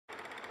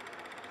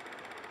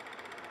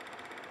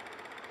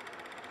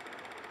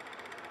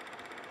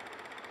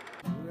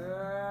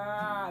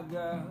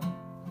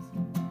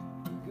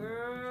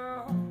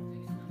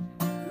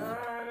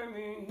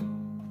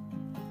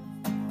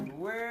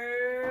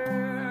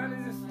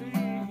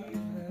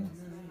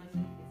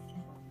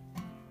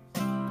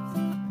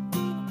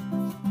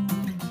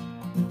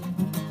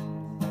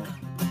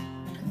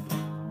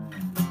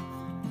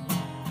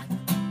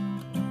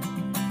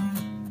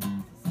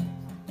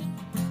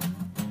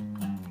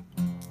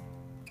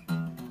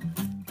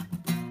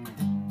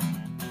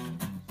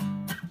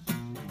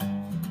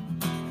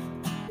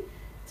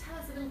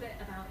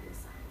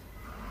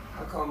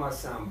call my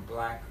sound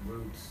black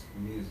roots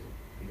music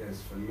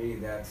because for me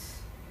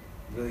that's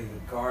really the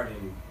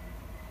garden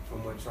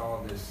from which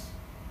all this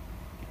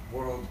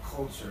world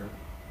culture,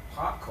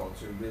 pop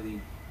culture really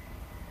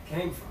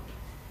came from.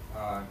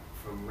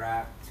 From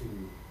rap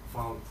to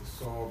funk to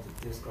soul to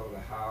disco to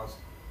house,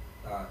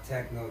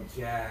 techno,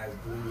 jazz,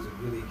 blues. It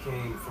really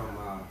came from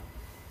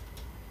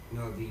you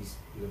know, these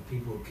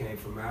people who came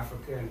from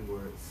Africa and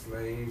were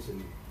slaves,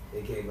 and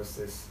they gave us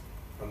this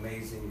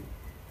amazing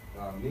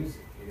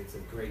music, and it's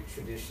a great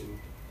tradition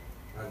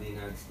of the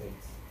United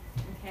States.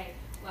 Okay,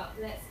 well,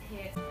 let's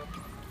hear it.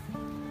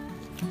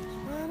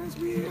 Spanish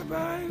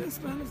lullaby, the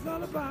Spanish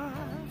lullaby.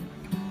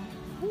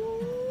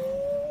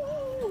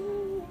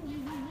 Ooh,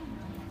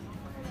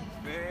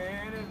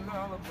 Spanish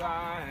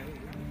lullaby.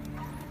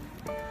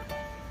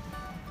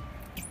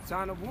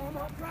 Trying to warm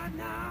up right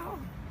now.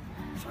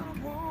 Trying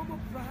to warm up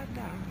right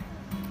now.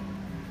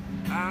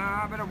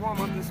 I better warm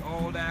up this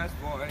old ass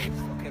voice.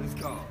 Okay, let's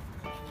go.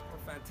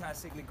 We're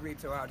Fantastic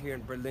Negrito out here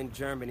in Berlin,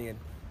 Germany, and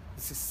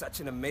this is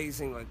such an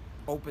amazing, like,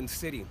 open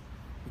city.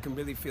 You can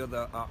really feel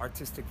the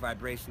artistic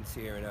vibrations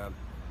here, and I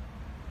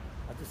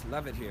just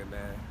love it here,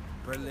 man.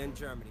 Berlin,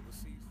 Germany. We'll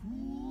see you.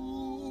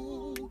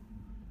 Ooh,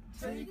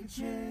 take a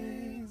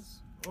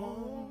chance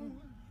on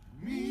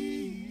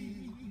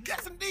me.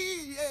 Yes,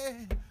 indeed, yeah.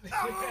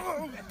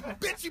 Oh,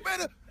 bitch, you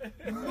better.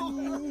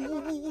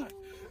 Ooh,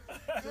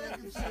 take a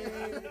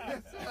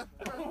chance.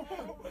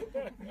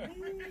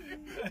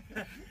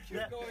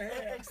 Go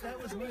ahead. That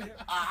was me.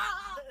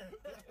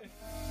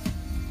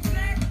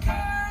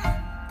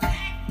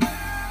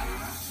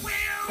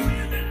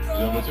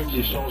 J'ai l'impression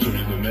qu'il change, au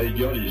lieu de My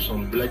Girl, il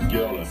chante Black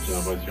Girl, j'ai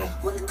l'impression.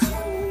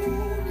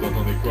 Vous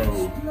entendez quoi,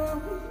 vous?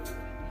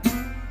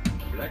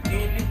 Black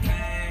Girl.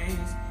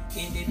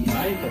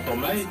 Maï, t'entends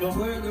Maï, toi? Tu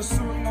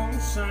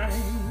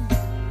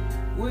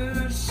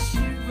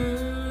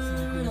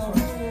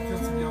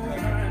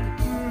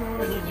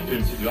fais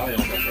une petite variante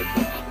à chaque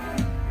fois.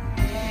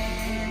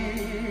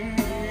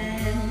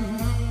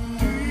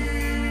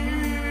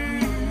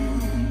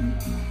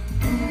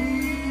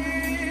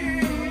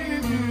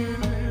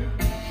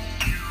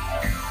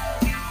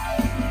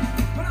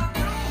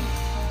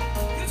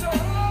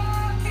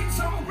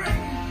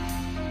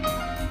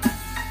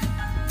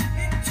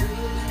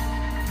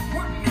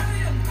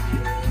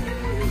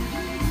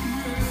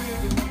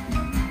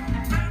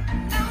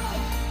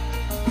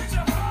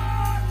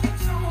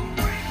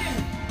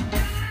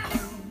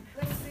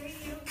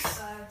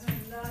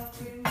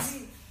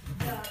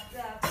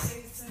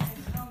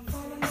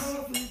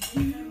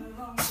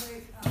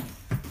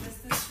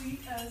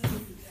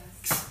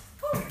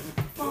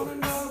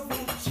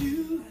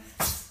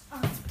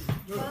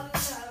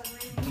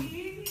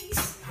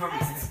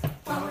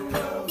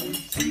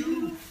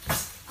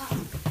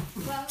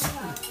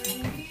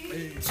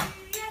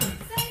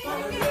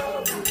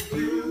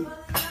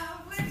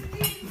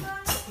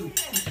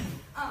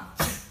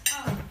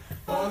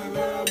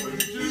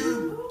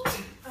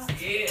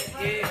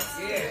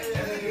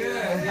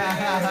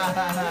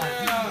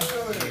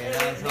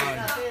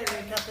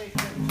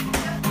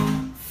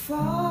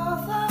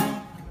 Father,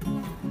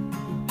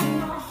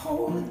 my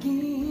hole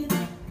again.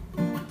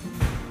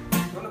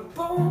 On the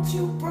bones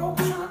you broke,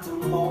 trying to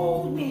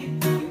mold me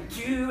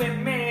into a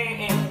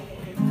man.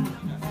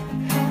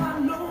 How I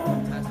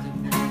know,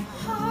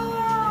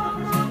 oh,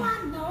 now I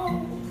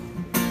know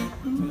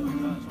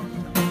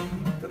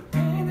the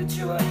pain that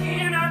you are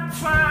in. I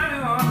try to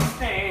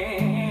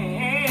understand.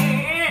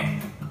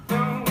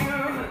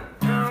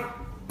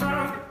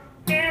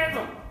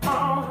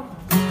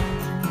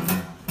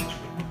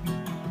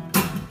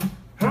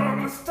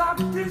 Stop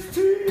these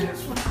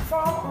tears from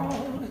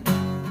falling.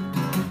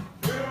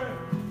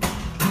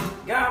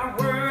 Got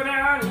a word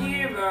out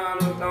here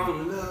about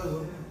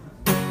love.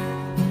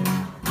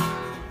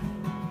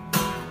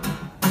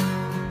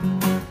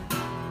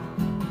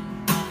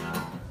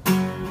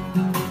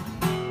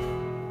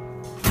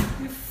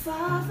 Your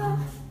father,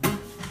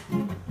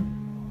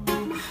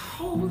 my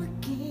hole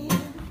again.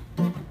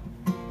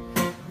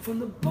 From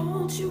the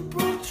bones you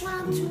broke,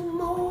 trying to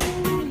mold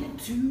me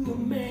into a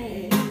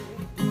man.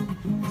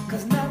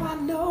 'Cause now I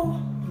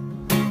know,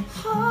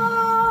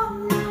 oh,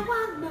 now I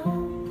know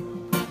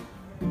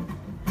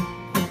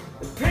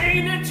the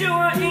pain that you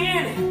are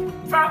in,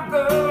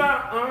 Father, I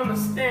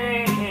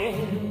understand.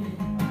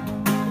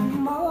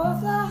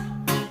 Mother,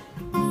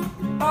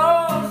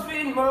 oh,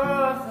 sweet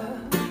mother,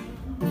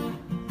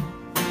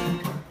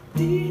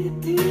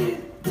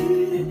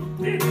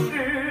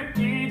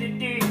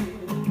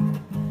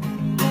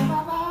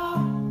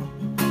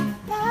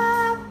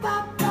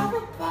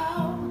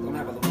 don't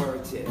have all the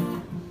words yet.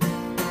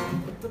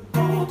 The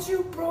bones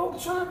you broke,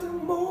 trying to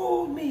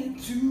mold me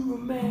into a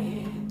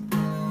man.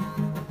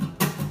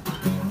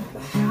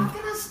 But how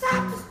can I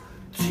stop the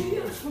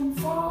tears from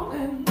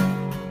falling?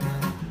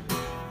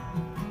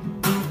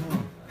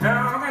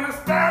 How can I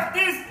stop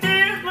these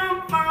tears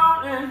from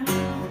falling?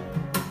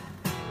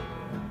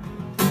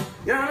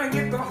 Gotta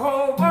get the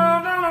whole world